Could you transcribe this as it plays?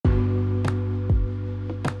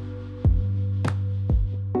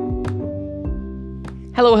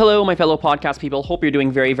Hello, my fellow podcast people. Hope you're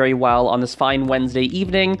doing very, very well on this fine Wednesday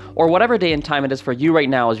evening, or whatever day and time it is for you right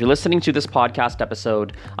now as you're listening to this podcast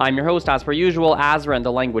episode. I'm your host, as per usual, Azran,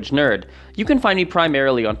 the Language Nerd. You can find me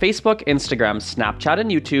primarily on Facebook, Instagram, Snapchat,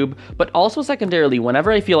 and YouTube, but also secondarily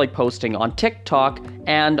whenever I feel like posting on TikTok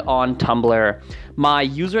and on Tumblr. My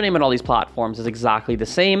username on all these platforms is exactly the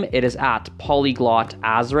same. It is at Polyglot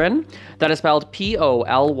Azran. That is spelled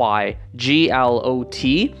Polyglot,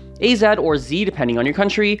 AZ or Z, depending on your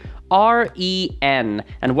country, REN.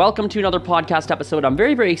 And welcome to another podcast episode. I'm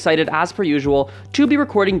very, very excited, as per usual, to be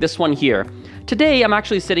recording this one here. Today, I'm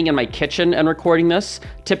actually sitting in my kitchen and recording this.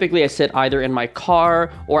 Typically, I sit either in my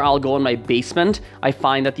car or I'll go in my basement. I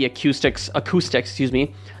find that the acoustics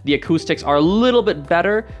are a little bit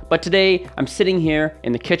better, but today I'm sitting here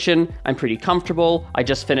in the kitchen. I'm pretty comfortable. I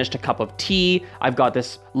just finished a cup of tea. I've got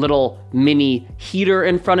this little mini heater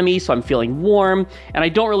in front of me, so I'm feeling warm, and I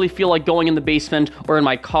don't really feel like going in the basement or in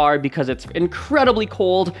my car because it's incredibly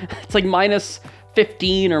cold. It's like minus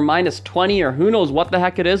 15 or minus 20 or who knows what the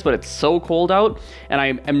heck it is, but it's so cold out, and I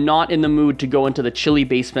am not in the mood to go into the chilly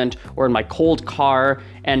basement or in my cold car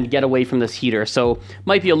and get away from this heater. So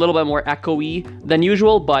might be a little bit more echoey than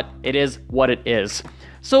usual, but it is what it is.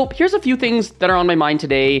 So here's a few things that are on my mind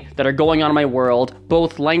today that are going on in my world,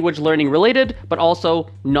 both language learning related, but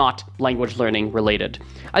also not language learning related.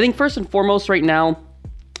 I think first and foremost right now,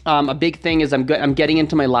 a big thing is I'm getting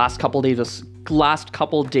into my last couple days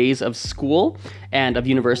of school and of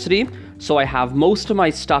university. So I have most of my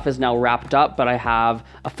stuff is now wrapped up, but I have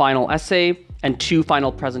a final essay and 2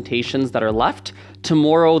 final presentations that are left.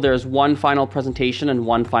 Tomorrow there's 1 final presentation and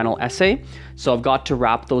 1 final essay. So I've got to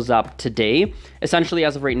wrap those up today. Essentially,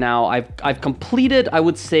 as of right now, I've completed, I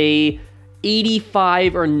would say,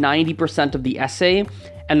 85 or 90% of the essay,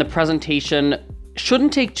 and the presentation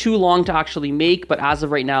shouldn't take too long to actually make, but as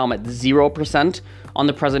of right now, I'm at 0% on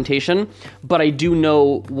the presentation, but I do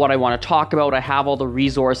know what I want to talk about. I have all the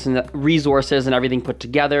resources and everything put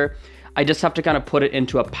together. I just have to kind of put it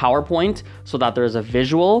into a PowerPoint so that there's a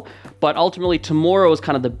visual, but ultimately tomorrow is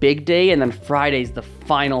kind of the big day, and then Friday's the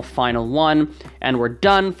final one, and we're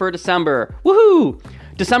done for December. Woohoo!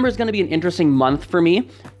 December is going to be an interesting month for me.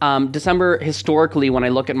 December, historically, when I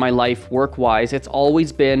look at my life work-wise, it's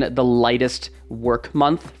always been the lightest work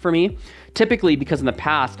month for me. Typically, because in the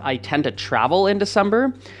past, I tend to travel in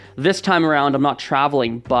December. This time around, I'm not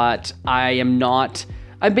traveling, but I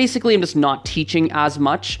basically am just not teaching as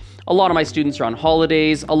much. A lot of my students are on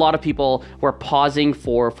holidays. A lot of people were pausing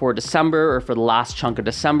for December or for the last chunk of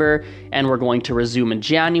December, and we're going to resume in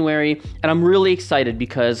January. And I'm really excited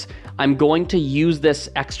because I'm going to use this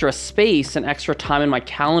extra space and extra time in my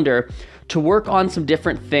calendar to work on some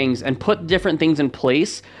different things and put different things in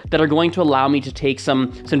place that are going to allow me to take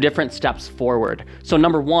some different steps forward. So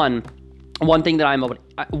number one thing I'm about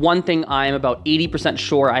 80%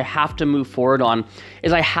 sure I have to move forward on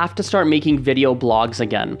is I have to start making video blogs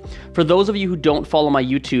again. For those of you who don't follow my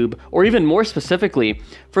YouTube, or even more specifically,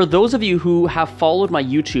 for those of you who have followed my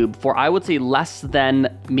YouTube for, I would say, less than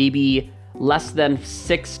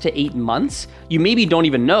 6 to 8 months, you maybe don't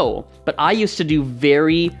even know, but I used to do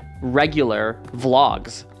very regular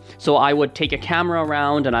vlogs. So I would take a camera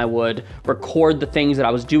around and I would record the things that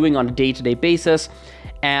I was doing on a day-to-day basis,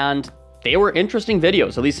 and they were interesting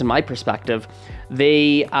videos, at least in my perspective.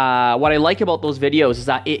 What I like about those videos is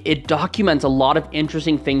that it documents a lot of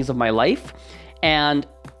interesting things of my life, and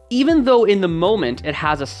even though in the moment it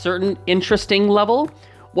has a certain interesting level,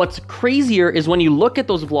 what's crazier is when you look at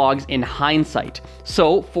those vlogs in hindsight.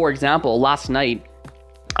 So, for example, last night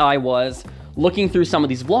I was looking through some of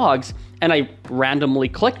these vlogs and I randomly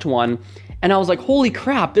clicked one and I was like, holy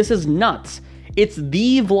crap, this is nuts. It's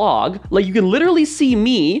the vlog. Like, you can literally see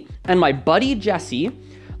me and my buddy Jesse,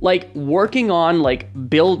 like, working on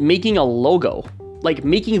making a logo, like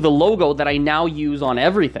making the logo that I now use on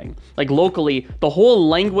everything. Like, locally, the whole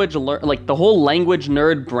language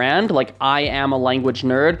nerd brand, like I am a language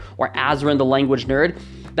nerd or Azran the language nerd,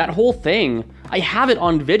 that whole thing, I have it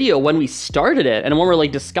on video when we started it and when we're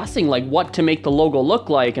like discussing like what to make the logo look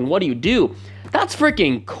like and what do you do. That's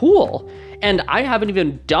freaking cool. And I haven't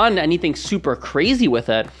even done anything super crazy with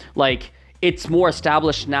it. Like, it's more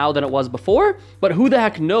established now than it was before, but who the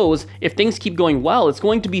heck knows, if things keep going well, it's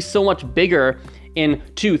going to be so much bigger in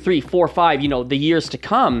 2, 3, 4, 5, the years to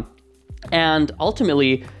come. And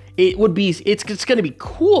ultimately, it's gonna be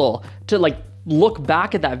cool to like look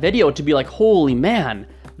back at that video to be like, holy man,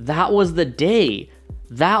 that was the day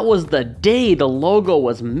the logo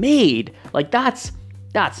was made. Like, that's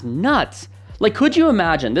nuts. Like, could you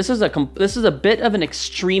imagine, this is a bit of an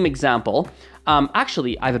extreme example.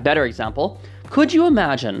 Actually, I have a better example. Could you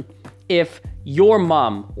imagine if your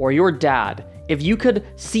mom or your dad, if you could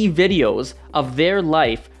see videos of their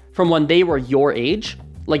life from when they were your age,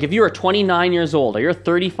 like if you were 29 years old or you're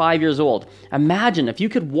 35 years old, imagine if you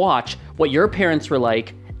could watch what your parents were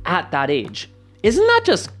like at that age. Isn't that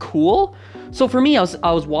just cool? So for me, I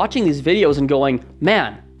was watching these videos and going,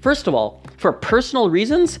 man, first of all, for personal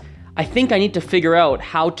reasons, I think I need to figure out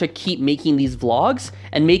how to keep making these vlogs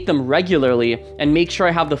and make them regularly and make sure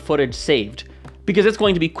I have the footage saved, because it's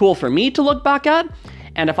going to be cool for me to look back at.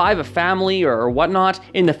 And if I have a family or whatnot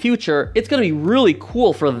in the future, it's going to be really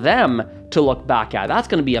cool for them to look back at. That's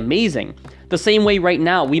going to be amazing. The same way right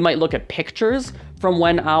now, we might look at pictures from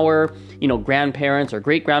when our, grandparents or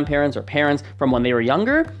great-grandparents or parents from when they were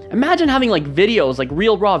younger. Imagine having like videos, like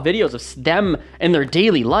real raw videos of them in their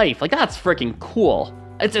daily life. Like that's freaking cool.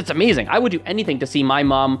 It's amazing. I would do anything to see my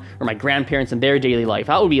mom or my grandparents in their daily life.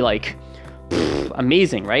 That would be like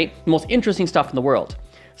amazing, right? The most interesting stuff in the world.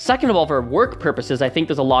 Second of all, for work purposes, I think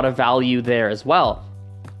there's a lot of value there as well.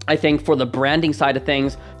 I think for the branding side of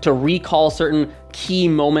things, to recall certain key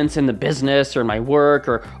moments in the business or in my work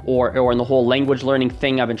or in the whole language learning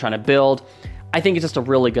thing I've been trying to build, I think it's just a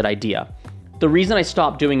really good idea. The reason I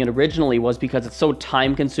stopped doing it originally was because it's so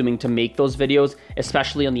time consuming to make those videos,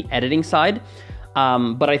 especially on the editing side.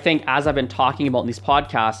 But I think as I've been talking about in these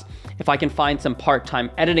podcasts, if I can find some part-time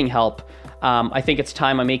editing help, I think it's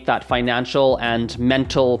time I make that financial and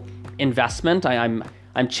mental investment.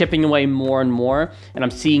 I'm chipping away more and more, and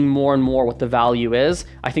I'm seeing more and more what the value is.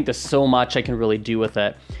 I think there's so much I can really do with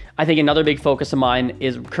it. I think another big focus of mine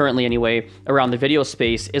is currently anyway, around the video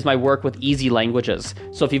space, is my work with Easy Languages.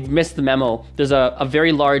 So if you've missed the memo, there's a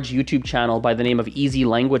very large YouTube channel by the name of Easy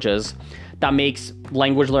Languages that makes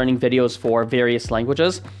language learning videos for various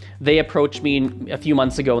languages. They approached me a few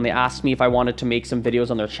months ago and they asked me if I wanted to make some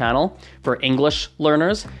videos on their channel for English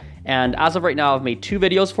learners. And as of right now, I've made 2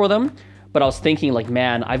 videos for them. But I was thinking like,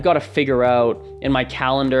 man, I've got to figure out in my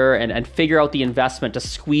calendar and figure out the investment to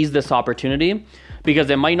squeeze this opportunity, because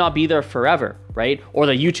it might not be there forever, right? Or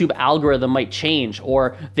the YouTube algorithm might change,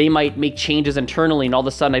 or they might make changes internally and all of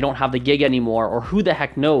a sudden I don't have the gig anymore, or who the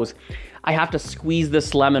heck knows. I have to squeeze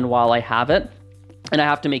this lemon while I have it. And I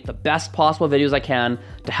have to make the best possible videos I can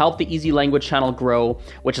to help the Easy Language channel grow,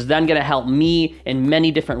 which is then gonna help me in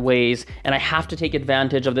many different ways. And I have to take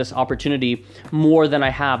advantage of this opportunity more than I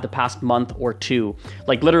have the past month or 2.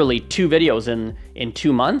 Like literally 2 videos in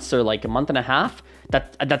 2 months or like a month and a half.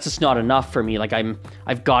 That's just not enough for me. Like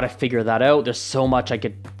I've gotta figure that out. There's so much I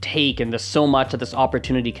could take and there's so much that this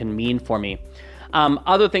opportunity can mean for me.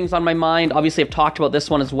 Other things on my mind, obviously I've talked about this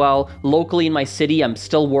one as well. Locally in my city, I'm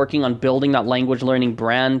still working on building that language learning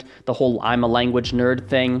brand, the whole I'm a language nerd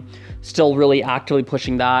thing. Still really actively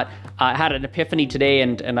pushing that. I had an epiphany today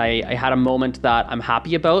and I had a moment that I'm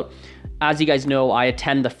happy about. As you guys know, I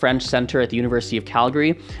attend the French Center at the University of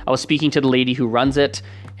Calgary. I was speaking to the lady who runs it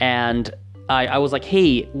and I was like,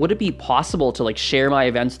 hey, would it be possible to like share my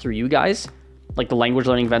events through you guys? Like the language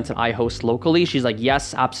learning events that I host locally? She's like,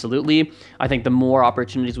 yes, absolutely. I think the more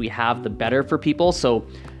opportunities we have, the better for people. So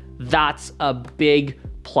that's a big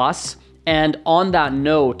plus. And on that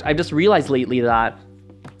note, I've just realized lately that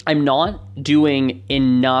I'm not doing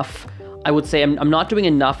enough. I would say I'm not doing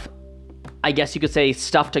enough, I guess you could say,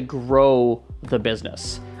 stuff to grow the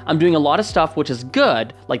business. I'm doing a lot of stuff which is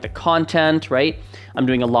good, like the content, right? I'm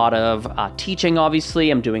doing a lot of teaching, obviously.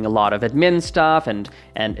 I'm doing a lot of admin stuff and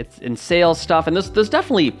it's in sales stuff. And there's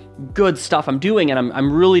definitely good stuff I'm doing, and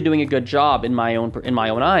I'm really doing a good job in my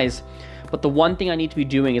own eyes. But the one thing I need to be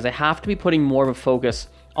doing is I have to be putting more of a focus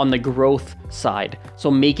on the growth side. So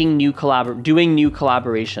doing new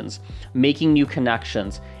collaborations, making new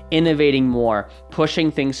connections, innovating more,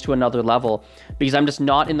 pushing things to another level, because I'm just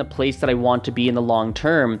not in the place that I want to be in the long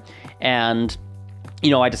term. And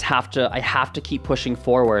I have to keep pushing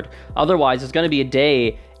forward. Otherwise, there's going to be a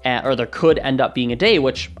day, or there could end up being a day,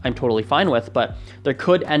 which I'm totally fine with, but there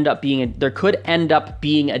could end up being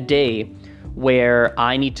a day where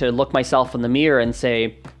I need to look myself in the mirror and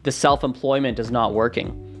say, the self-employment is not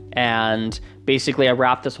working. And basically I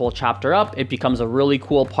wrap this whole chapter up. It becomes a really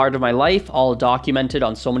cool part of my life, all documented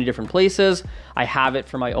on so many different places. I have it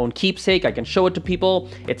for my own keepsake. I can show it to people.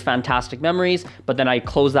 It's fantastic memories, but then I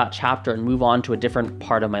close that chapter and move on to a different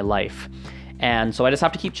part of my life. And so I just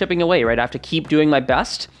have to keep chipping away, right? I have to keep doing my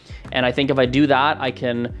best. And I think if I do that,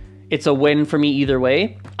 it's a win for me either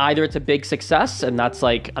way. Either it's a big success and that's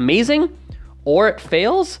like amazing, or it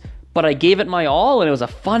fails, but I gave it my all and it was a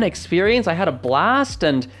fun experience. I had a blast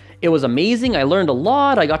and it was amazing. I learned a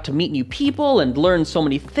lot. I got to meet new people and learn so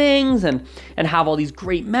many things and have all these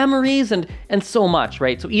great memories and so much,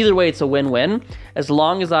 right? So either way, it's a win-win. As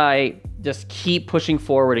long as I just keep pushing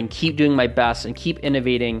forward and keep doing my best and keep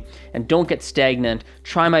innovating and don't get stagnant.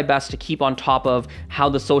 Try my best to keep on top of how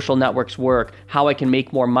the social networks work, how I can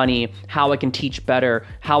make more money, how I can teach better,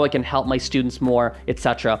 how I can help my students more,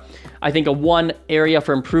 etc. I think one area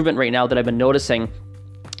for improvement right now that I've been noticing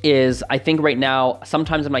is I think right now,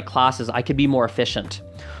 sometimes in my classes, I could be more efficient.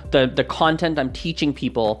 The content I'm teaching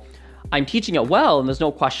people, I'm teaching it well, and there's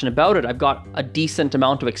no question about it. I've got a decent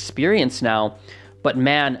amount of experience now, but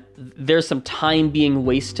man, there's some time being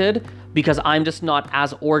wasted because I'm just not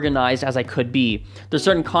as organized as I could be. There's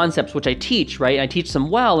certain concepts which I teach, right? I teach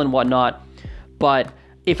them well and whatnot, but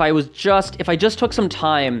if I just took some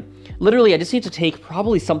time, literally I just need to take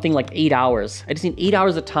probably something like 8 hours. I just need 8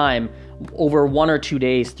 hours of time over 1 or 2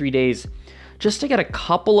 days, 3 days, just to get a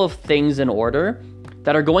couple of things in order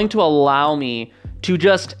that are going to allow me to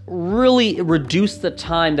just really reduce the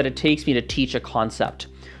time that it takes me to teach a concept.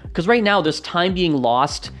 Because right now there's time being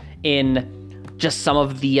lost in just some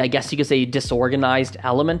of the, I guess you could say, disorganized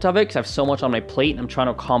element of it, because I have so much on my plate and I'm trying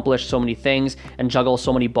to accomplish so many things and juggle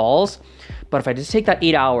so many balls. But if I just take that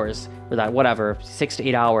 8 hours, or that whatever, 6 to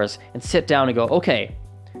 8 hours, and sit down and go, okay,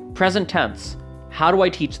 present tense, how do I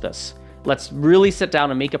teach this? Let's really sit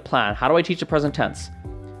down and make a plan. How do I teach the present tense?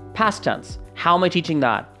 Past tense, how am I teaching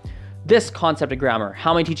that? This concept of grammar,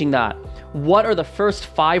 how am I teaching that? What are the first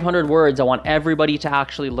 500 words I want everybody to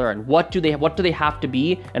actually learn? What do they have to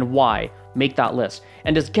be and why? Make that list.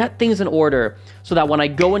 And just get things in order so that when I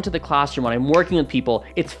go into the classroom, when I'm working with people,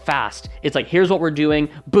 it's fast. It's like, here's what we're doing,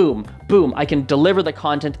 boom, boom. I can deliver the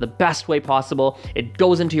content the best way possible. It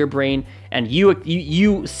goes into your brain and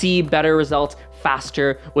you see better results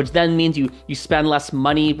faster, which then means you spend less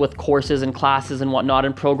money with courses and classes and whatnot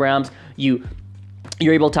and programs.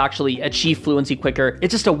 You're able to actually achieve fluency quicker.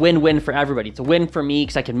 It's just a win-win for everybody. It's a win for me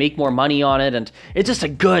because I can make more money on it, and it's just a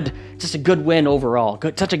good win overall.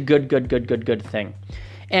 Such a good thing.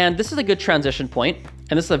 And this is a good transition point,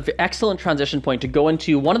 and this is an excellent transition point to go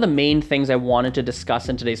into one of the main things I wanted to discuss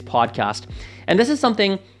in today's podcast. And this is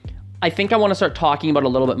something I think I want to start talking about a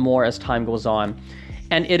little bit more as time goes on.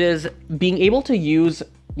 And it is being able to use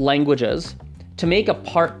languages to make a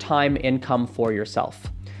part-time income for yourself.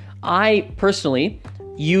 I personally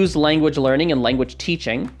use language learning and language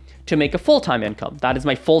teaching to make a full-time income. That is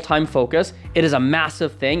my full-time focus. It is a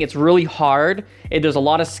massive thing. It's really hard. There's a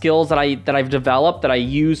lot of skills that I've developed that I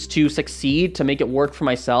use to succeed, to make it work for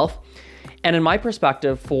myself. And in my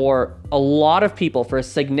perspective, for a lot of people, for a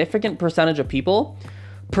significant percentage of people,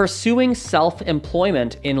 pursuing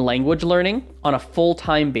self-employment in language learning on a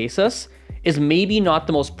full-time basis is maybe not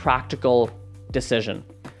the most practical decision.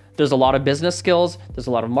 There's a lot of business skills, there's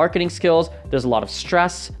a lot of marketing skills, there's a lot of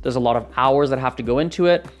stress, there's a lot of hours that have to go into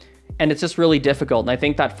it, and it's just really difficult. And I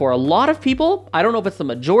think that for a lot of people, I don't know if it's the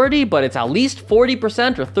majority, but it's at least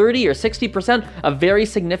 40% or 30 or 60%, a very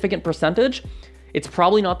significant percentage. It's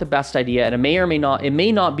probably not the best idea, and it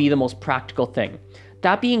may not be the most practical thing.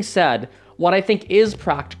 That being said, what I think is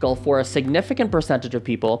practical for a significant percentage of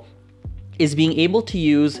people is being able to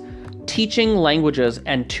use teaching languages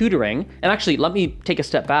and tutoring. And actually, let me take a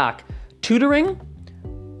step back. Tutoring,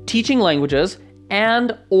 teaching languages,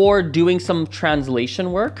 and or doing some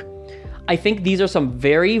translation work. I think these are some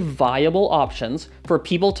very viable options for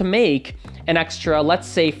people to make an extra, let's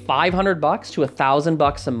say $500 to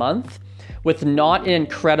 $1,000 a month with not an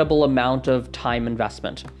incredible amount of time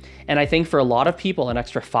investment. And I think for a lot of people, an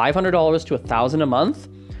extra $500 to $1,000 a month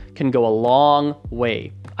can go a long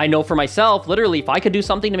way. I know for myself, literally, if I could do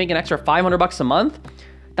something to make an extra $500 a month,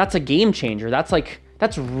 that's a game changer.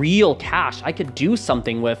 That's real cash. I could do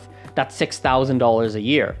something with that $6,000 a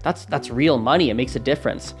year. That's real money. It makes a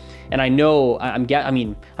difference. And I know,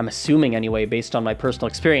 I'm assuming anyway, based on my personal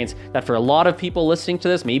experience, that for a lot of people listening to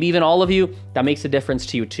this, maybe even all of you, that makes a difference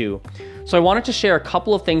to you too. So I wanted to share a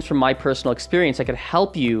couple of things from my personal experience that could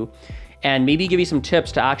help you and maybe give you some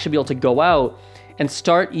tips to actually be able to go out and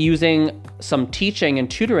start using some teaching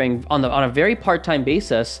and tutoring on a very part-time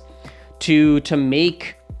basis to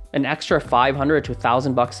make an extra $500 to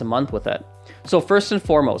 $1,000 a month with it. So first and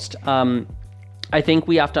foremost, I think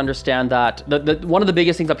we have to understand that one of the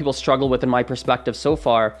biggest things that people struggle with in my perspective so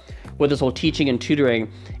far with this whole teaching and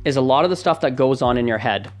tutoring is a lot of the stuff that goes on in your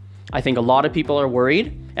head. I think a lot of people are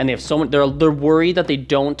worried, and they're worried that they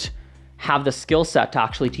don't have the skill set to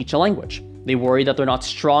actually teach a language. They worry that they're not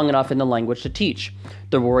strong enough in the language to teach.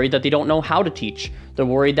 They're worried that they don't know how to teach. They're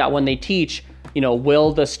worried that when they teach,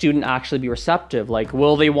 will the student actually be receptive? Like,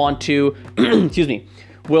 will they want to,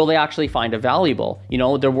 will they actually find it valuable?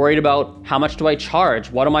 They're worried about how much do I charge?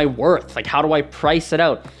 What am I worth? Like, how do I price it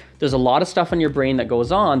out? There's a lot of stuff in your brain that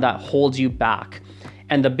goes on that holds you back.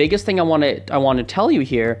 And the biggest thing I want to tell you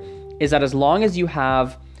here is that as long as you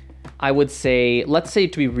have, I would say, let's say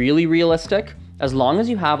to be really realistic, as long as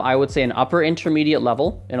you have, I would say, an upper intermediate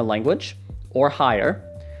level in a language or higher,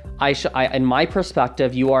 in my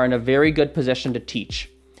perspective, you are in a very good position to teach.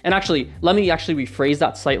 And actually, let me actually rephrase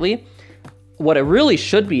that slightly. What it really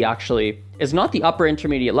should be actually is not the upper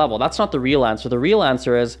intermediate level. That's not the real answer. The real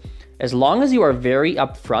answer is, as long as you are very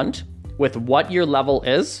upfront with what your level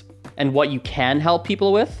is and what you can help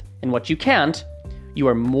people with and what you can't, you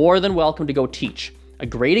are more than welcome to go teach. A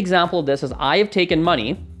great example of this is I have taken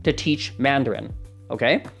money to teach Mandarin,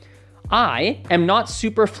 okay? I am not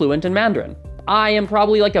super fluent in Mandarin. I am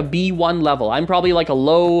probably like a B1 level. I'm probably like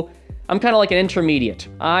I'm kind of like an intermediate.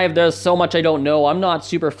 There's so much I don't know. I'm not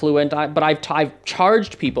super fluent, but I've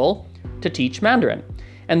charged people to teach Mandarin.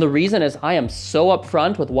 And the reason is I am so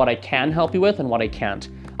upfront with what I can help you with and what I can't.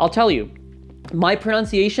 I'll tell you, my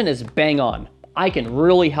pronunciation is bang on. I can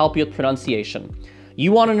really help you with pronunciation.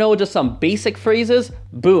 You want to know just some basic phrases?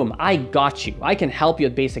 Boom, I got you. I can help you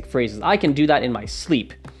with basic phrases. I can do that in my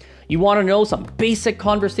sleep. You want to know some basic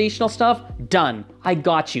conversational stuff? Done. I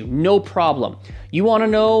got you. No problem. You want to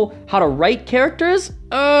know how to write characters?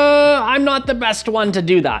 I'm not the best one to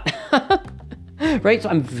do that. Right? So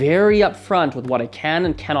I'm very upfront with what I can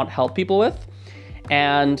and cannot help people with.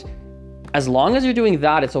 And as long as you're doing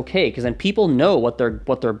that, it's okay, because then people know what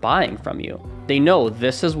they're buying from you. They know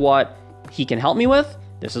this is what he can help me with,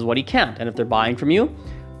 this is what he can't. And if they're buying from you,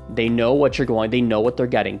 they know they know what they're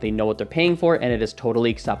getting, they know what they're paying for, and it is totally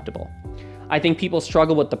acceptable. I think people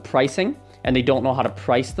struggle with the pricing and they don't know how to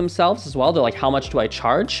price themselves as well. They're like, how much do I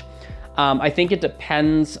charge? I think it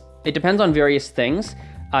depends on various things.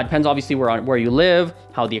 It depends obviously where you live,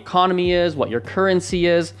 how the economy is, what your currency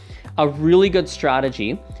is. A really good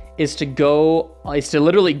strategy is to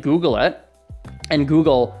literally Google it and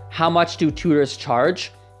Google how much do tutors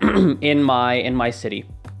charge in my city.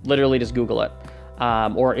 Literally just Google it.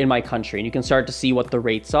 Or in my country, and you can start to see what the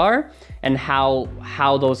rates are and how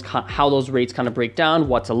those rates kind of break down.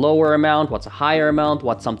 What's a lower amount, what's a higher amount,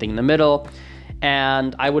 what's something in the middle.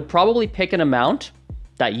 And I would probably pick an amount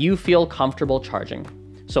that you feel comfortable charging.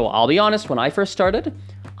 So I'll be honest, when I first started,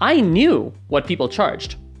 I knew what people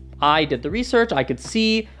charged. I did the research, I could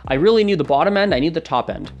see, I really knew the bottom end, I knew the top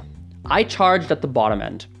end. I charged at the bottom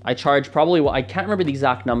end. I charged probably, I can't remember the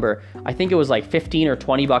exact number. I think it was like 15 or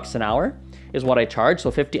 20 bucks an hour is what I charged.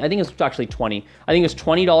 So 50, I think it's actually 20. I think it's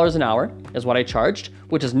 $20 an hour is what I charged,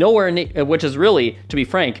 which is which is really, to be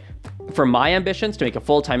frank, for my ambitions to make a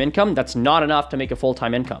full-time income, that's not enough to make a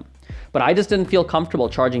full-time income. But I just didn't feel comfortable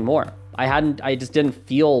charging more. I just didn't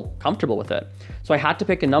feel comfortable with it. So I had to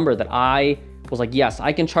pick a number that I was like, yes,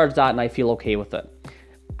 I can charge that and I feel okay with it.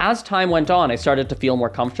 As time went on, I started to feel more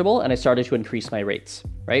comfortable and I started to increase my rates,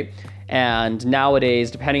 right? And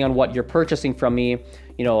nowadays, depending on what you're purchasing from me,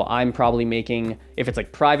 you know, I'm probably making, if it's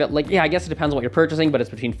like private, like, yeah, I guess it depends on what you're purchasing, but it's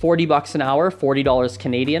between 40 bucks an hour, $40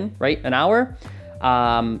 Canadian, right? An hour.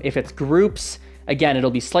 If it's groups, again,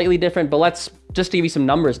 it'll be slightly different, but let's just to give you some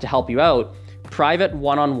numbers to help you out. Private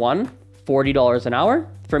one-on-one, $40 an hour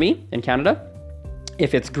for me in Canada.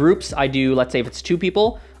 If it's groups, I do, let's say if it's 2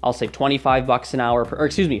 people, I'll say 25 bucks an hour,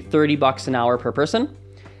 30 bucks an hour per person.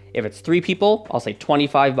 If it's 3 people, I'll say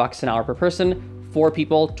 25 bucks an hour per person. 4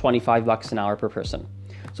 people, 25 bucks an hour per person.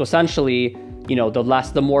 So essentially, you know,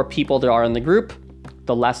 the more people there are in the group,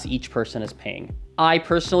 the less each person is paying. I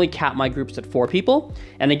personally cap my groups at 4 people.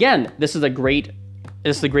 And again, this is a great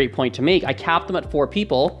point to make. I cap them at 4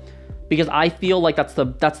 people because I feel like that's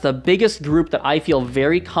the biggest group that I feel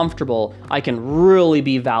very comfortable I can really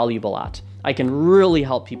be valuable at. I can really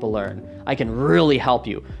help people learn. I can really help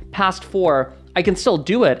you. Past 4, I can still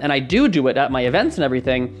do it, and I do it at my events and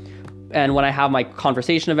everything, and when I have my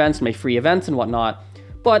conversation events, my free events and whatnot.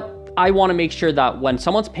 But I want to make sure that when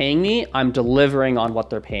someone's paying me, I'm delivering on what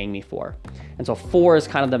they're paying me for. And so 4 is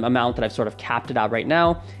kind of the amount that I've sort of capped it at right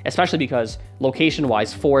now, especially because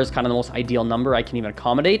location-wise, 4 is kind of the most ideal number I can even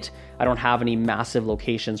accommodate. I don't have any massive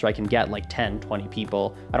locations where I can get like 10, 20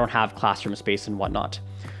 people. I don't have classroom space and whatnot.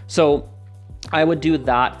 So I would do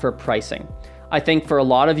that for pricing. I think for a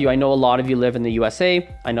lot of you, I know a lot of you live in the USA.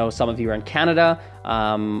 I know some of you are in Canada.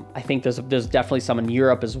 I think there's definitely some in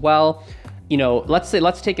Europe as well. You know, let's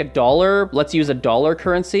take a dollar, let's use a dollar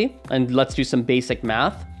currency and let's do some basic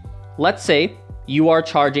math. Let's say you are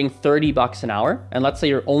charging 30 bucks an hour, and let's say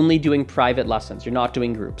you're only doing private lessons. You're not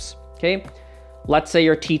doing groups, okay? Let's say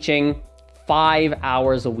you're teaching 5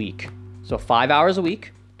 hours a week. So 5 hours a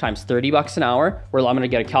week times 30 bucks an hour, where I'm gonna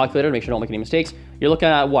get a calculator to make sure I don't make any mistakes. You're looking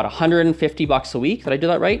at what, 150 bucks a week? Did I do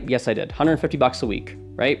that right? Yes, I did. 150 bucks a week,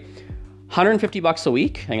 right? 150 bucks a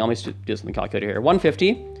week. Hang on, let me do this in the calculator here.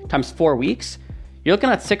 150 times 4 weeks. you're looking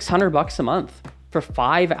at $600 a month for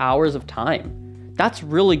 5 hours of time. That's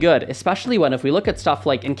really good, especially when if we look at stuff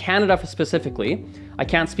like in Canada specifically, I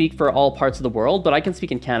can't speak for all parts of the world, but I can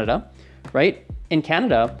speak in Canada, right? In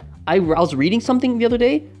Canada, I was reading something the other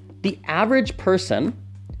day. The average person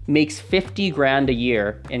makes 50 grand a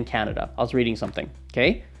year in Canada. I was reading something,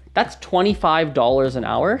 okay? That's $25 an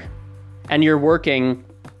hour, and you're working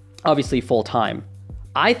obviously full time.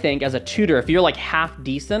 I think as a tutor, if you're like half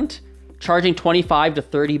decent, charging 25 to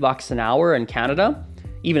 30 bucks an hour in Canada,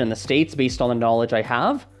 even in the States, based on the knowledge I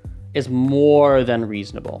have, is more than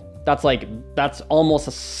reasonable. That's almost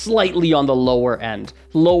a slightly on the lower end,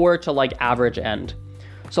 lower to like average end.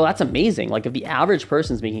 So that's amazing. Like if the average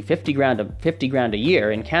person's making 50 grand a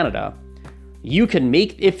year in Canada, you can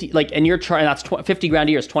make, and you're charging, that's 50 grand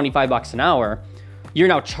a year is 25 bucks an hour. You're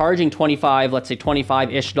now charging 25, let's say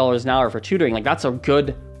 25-ish dollars an hour for tutoring. Like that's a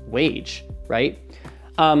good wage, right?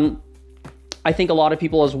 I think a lot of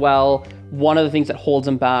people as well, one of the things that holds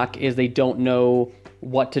them back is they don't know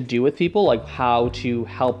what to do with people, like how to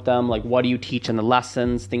help them, like what do you teach in the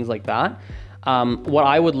lessons, things like that. What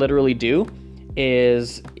I would literally do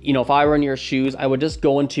is, if I were in your shoes, I would just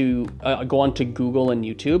go onto Google and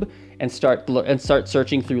YouTube and start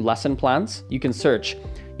searching through lesson plans. You can search,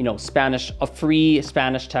 Spanish, a free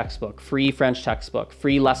Spanish textbook, free French textbook,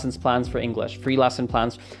 free lessons plans for English, free lesson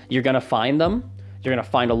plans. You're gonna find them. You're gonna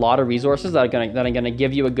find a lot of resources that are gonna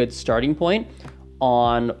give you a good starting point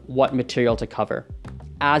on what material to cover.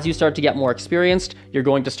 As you start to get more experienced, you're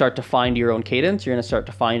going to start to find your own cadence. You're going to start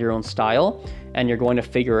to find your own style, and you're going to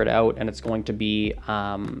figure it out. And it's going to be,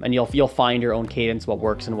 and you'll find your own cadence, what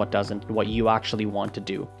works and what doesn't, and what you actually want to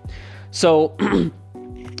do. So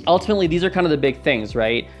ultimately, these are kind of the big things,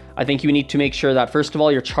 right? I think you need to make sure that, first of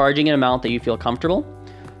all, you're charging an amount that you feel comfortable.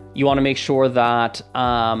 You want to make sure that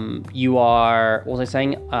you are, what was I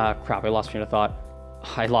saying? Crap, I lost my train of thought.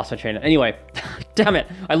 Anyway, damn it.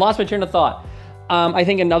 I lost my train of thought. I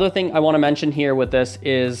think another thing I want to mention here with this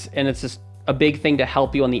is, and it's just a big thing to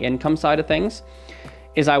help you on the income side of things,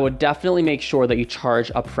 is I would definitely make sure that you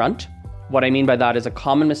charge upfront. What I mean by that is a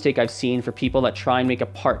common mistake I've seen for people that try and make a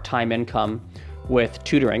part-time income with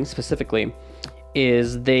tutoring specifically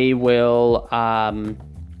is they will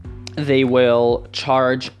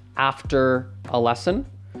charge after a lesson.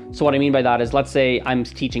 So what I mean by that is, let's say I'm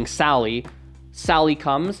teaching Sally. Sally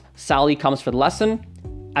comes for the lesson.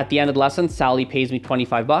 At the end of the lesson, Sally pays me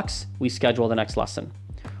 25 bucks. We schedule the next lesson.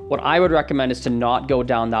 What I would recommend is to not go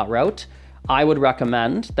down that route. I would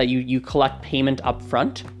recommend that you collect payment up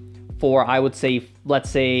front for, I would say, let's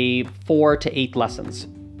say 4 to 8 lessons.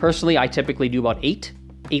 Personally, I typically do about 8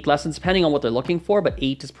 lessons, depending on what they're looking for, but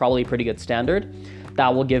 8 is probably a pretty good standard.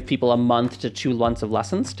 That will give people a month to 2 months of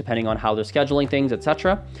lessons, depending on how they're scheduling things,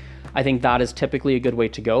 etc. I think that is typically a good way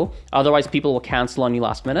to go. Otherwise, people will cancel on you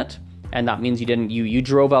last minute. And that means you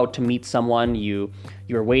drove out to meet someone, you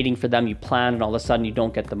were waiting for them, you planned, and all of a sudden you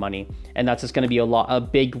don't get the money. And that's just gonna be a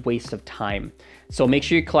big waste of time. So make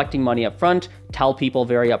sure you're collecting money up front. Tell people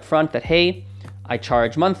very upfront that, hey, I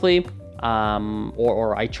charge monthly,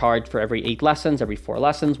 or I charge for every 8 lessons, every 4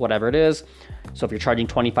 lessons, whatever it is. So if you're charging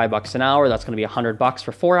 25 bucks an hour, that's gonna be 100 bucks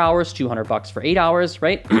for 4 hours, 200 bucks for 8 hours,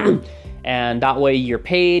 right? And that way you're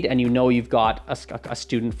paid and you've got a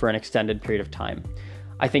student for an extended period of time.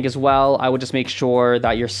 I think as well, I would just make sure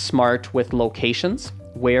that you're smart with locations,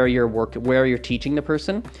 where you're teaching the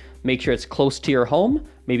person. Make sure it's close to your home.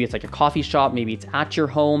 Maybe it's like a coffee shop, maybe it's at your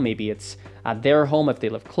home, maybe it's at their home if they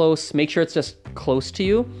live close. Make sure it's just close to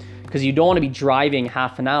you, because you don't want to be driving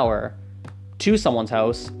half an hour to someone's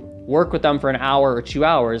house, work with them for an hour or 2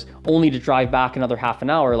 hours, only to drive back another half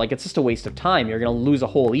an hour. Like, it's just a waste of time. You're gonna lose a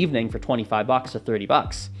whole evening for 25 bucks or 30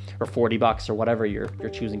 bucks or 40 bucks or whatever you're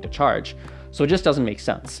choosing to charge. So it just doesn't make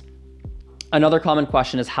sense. Another common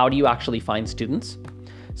question is, how do you actually find students?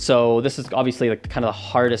 So this is obviously like kind of the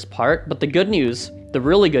hardest part, but the good news, the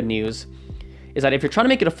really good news, is that if you're trying to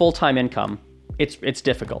make it a full-time income, it's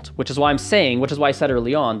difficult, which is why I said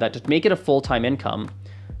early on that to make it a full-time income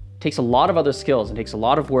takes a lot of other skills and takes a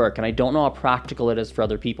lot of work, and I don't know how practical it is for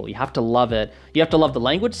other people. You have to love it. You have to love the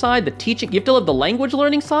language side, the teaching, you have to love the language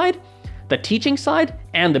learning side, the teaching side,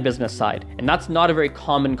 and the business side. And that's not a very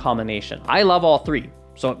common combination. I love all three.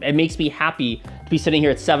 So it makes me happy to be sitting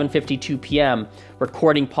here at 7:52 p.m.,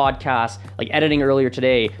 recording podcasts, like editing earlier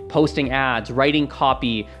today, posting ads, writing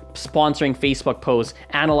copy, sponsoring Facebook posts,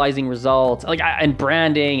 analyzing results, and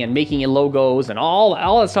branding and making logos, and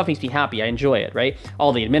all that stuff makes me happy. I enjoy it, right?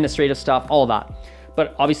 All the administrative stuff, all that.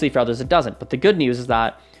 But obviously for others it doesn't. But the good news is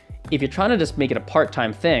that if you're trying to just make it a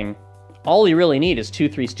part-time thing, all you really need is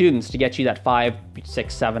 2-3 students to get you that 5,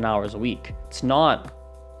 6, 7 hours a week. It's not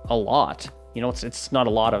a lot. You know, it's just not a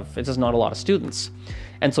lot of students.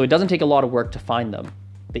 And so it doesn't take a lot of work to find them.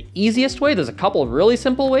 The easiest way, there's a couple of really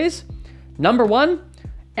simple ways. Number one,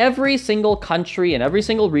 every single country and every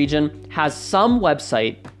single region has some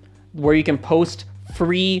website where you can post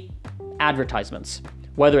free advertisements,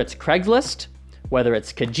 whether it's Craigslist, whether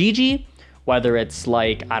it's Kijiji, whether it's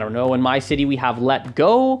like, I don't know, in my city we have Let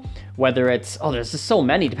Go, whether it's, there's just so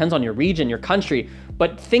many, depends on your region, your country.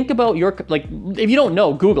 But think about like, if you don't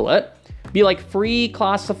know, Google it. Be like free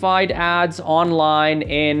classified ads online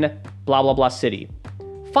in blah, blah, blah city.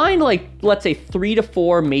 Find like, let's say 3 to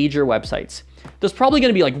 4 major websites. There's probably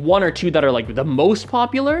gonna be like 1 or 2 that are like the most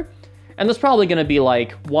popular, and there's probably gonna be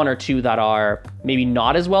like 1 or 2 that are maybe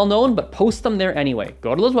not as well known, but post them there anyway.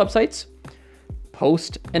 Go to those websites,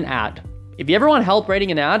 post an ad. If you ever want help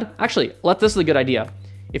writing an ad, actually, this is a good idea.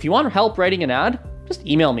 If you want help writing an ad, just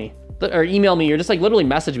email me, or just like literally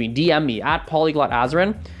message me, DM me at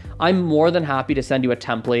 @PolyglotAzarin. I'm more than happy to send you a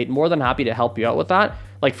template, more than happy to help you out with that.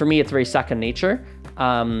 Like for me, it's very second nature.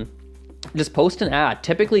 Just post an ad.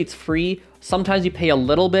 Typically it's free. Sometimes you pay a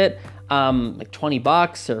little bit, like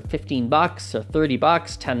 $20 or $15 or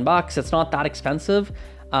 $30, $10. It's not that expensive.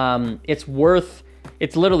 It's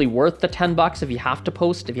literally worth the $10 if you have to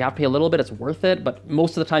post. If you have to pay a little bit, it's worth it. But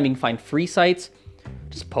most of the time you can find free sites.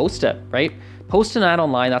 Just post it, right? Post an ad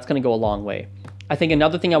online. That's going to go a long way. I think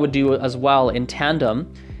another thing I would do as well in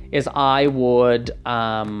tandem is I would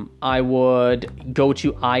go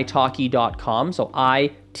to italki.com. So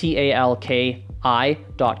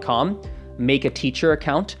italki.com, make a teacher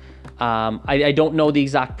account. I don't know the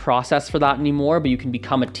exact process for that anymore, but you can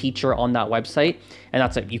become a teacher on that website. And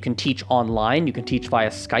that's it. You can teach online. You can teach via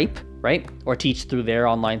Skype, right? Or teach through their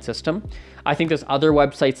online system. I think there's other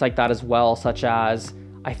websites like that as well, such as,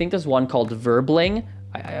 I think there's one called Verbling.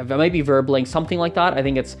 It might be Verbling, something like that. I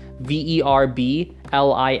think it's Verbling,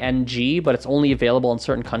 but it's only available in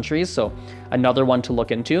certain countries. So another one to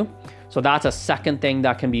look into. So that's a second thing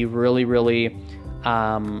that can be really, really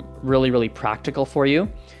practical for you.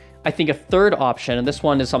 I think a third option, and this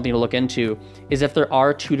one is something to look into, is if there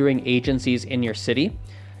are tutoring agencies in your city.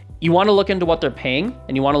 You want to look into what they're paying,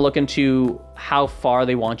 and you want to look into how far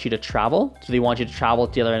they want you to travel. Do they want you to travel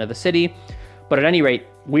to the other end of the city? But at any rate,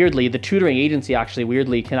 weirdly, the tutoring agency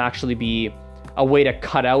can actually be a way to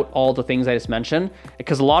cut out all the things I just mentioned,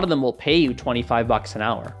 because a lot of them will pay you $25 an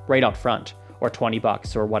hour right up front, or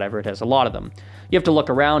 $20 or whatever it is, a lot of them. You have to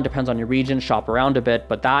look around, depends on your region, shop around a bit,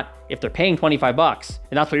 but if they're paying $25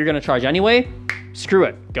 and that's what you're gonna charge anyway, screw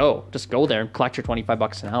it, just go there and collect your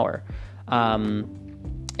 $25 an hour.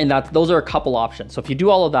 And those are a couple options. So if you do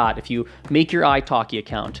all of that, if you make your italki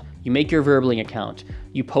account, you make your Verbling account,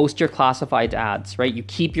 you post your classified ads, right? You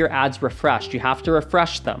keep your ads refreshed. You have to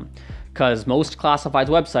refresh them because most classified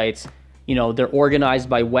websites, they're organized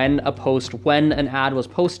by when an ad was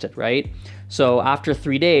posted, right? So after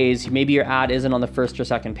 3 days, maybe your ad isn't on the first or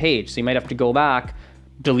second page. So you might have to go back,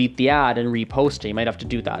 delete the ad and repost it. You might have to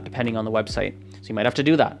do that depending on the website. So you might have to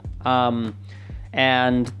do that.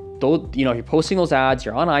 And though, you're posting those ads,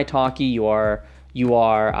 you're on italki,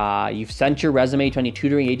 you've sent your resume to any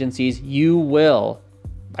tutoring agencies, you will,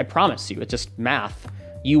 I promise you, it's just math.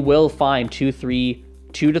 You will find 2 to 3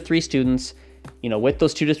 students, with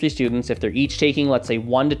those 2 to 3 students, if they're each taking, let's say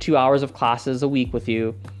 1 to 2 hours of classes a week with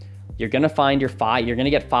you, you're going to find you're going to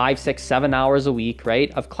get 5, 6, 7 hours a week,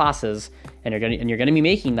 right, of classes. And you're going to be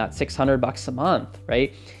making that $600 a month,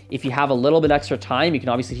 right? If you have a little bit extra time, you can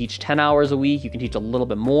obviously teach 10 hours a week. You can teach a little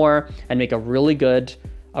bit more and make a really good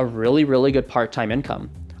part-time income.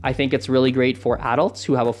 I think it's really great for adults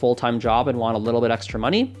who have a full-time job and want a little bit extra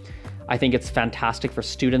money. I think it's fantastic for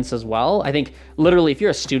students as well. I think literally if you're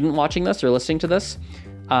a student watching this or listening to this,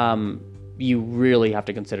 you really have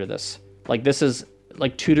to consider this.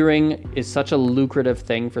 Tutoring is such a lucrative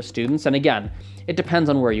thing for students. And again, it depends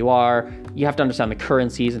on where you are. You have to understand the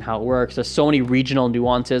currencies and how it works. There's so many regional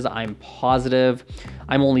nuances. I'm positive.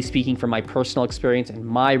 I'm only speaking from my personal experience in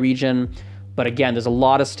my region. But again, there's a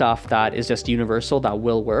lot of stuff that is just universal that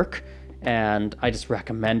will work. And I just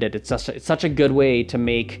recommend it. It's such a good way to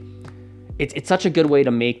make, it's such a good way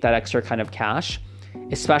to make that extra kind of cash,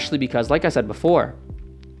 especially because, like I said before,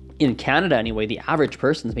 in Canada anyway, the average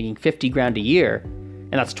person's making 50 grand a year,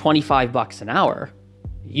 and that's $25 an hour.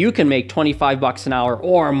 You can make $25 an hour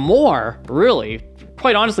or more, really,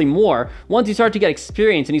 quite honestly more. Once you start to get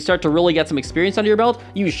experience and you start to really get some experience under your belt,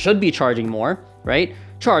 you should be charging more, right?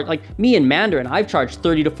 Like me in Mandarin, I've charged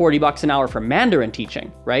 $30 to $40 an hour for Mandarin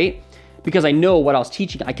teaching, right? Because I know what I was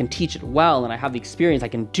teaching, I can teach it well, and I have the experience, I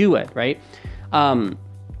can do it, right?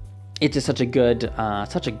 it's just such a good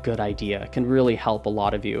idea. It can really help a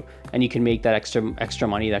lot of you, and you can make that extra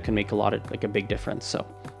money that can make a big difference. So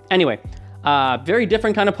anyway, very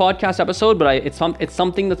different kind of podcast episode, but it's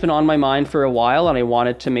something that's been on my mind for a while, and I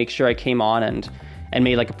wanted to make sure I came on and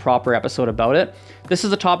made like a proper episode about it. This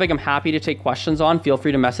is a topic I'm happy to take questions on. Feel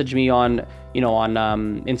free to message me on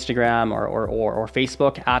Instagram or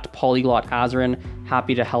Facebook at Polyglot Azarin.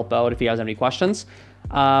 Happy to help out if you guys have any questions.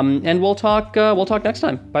 And we'll talk next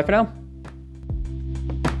time. Bye for now.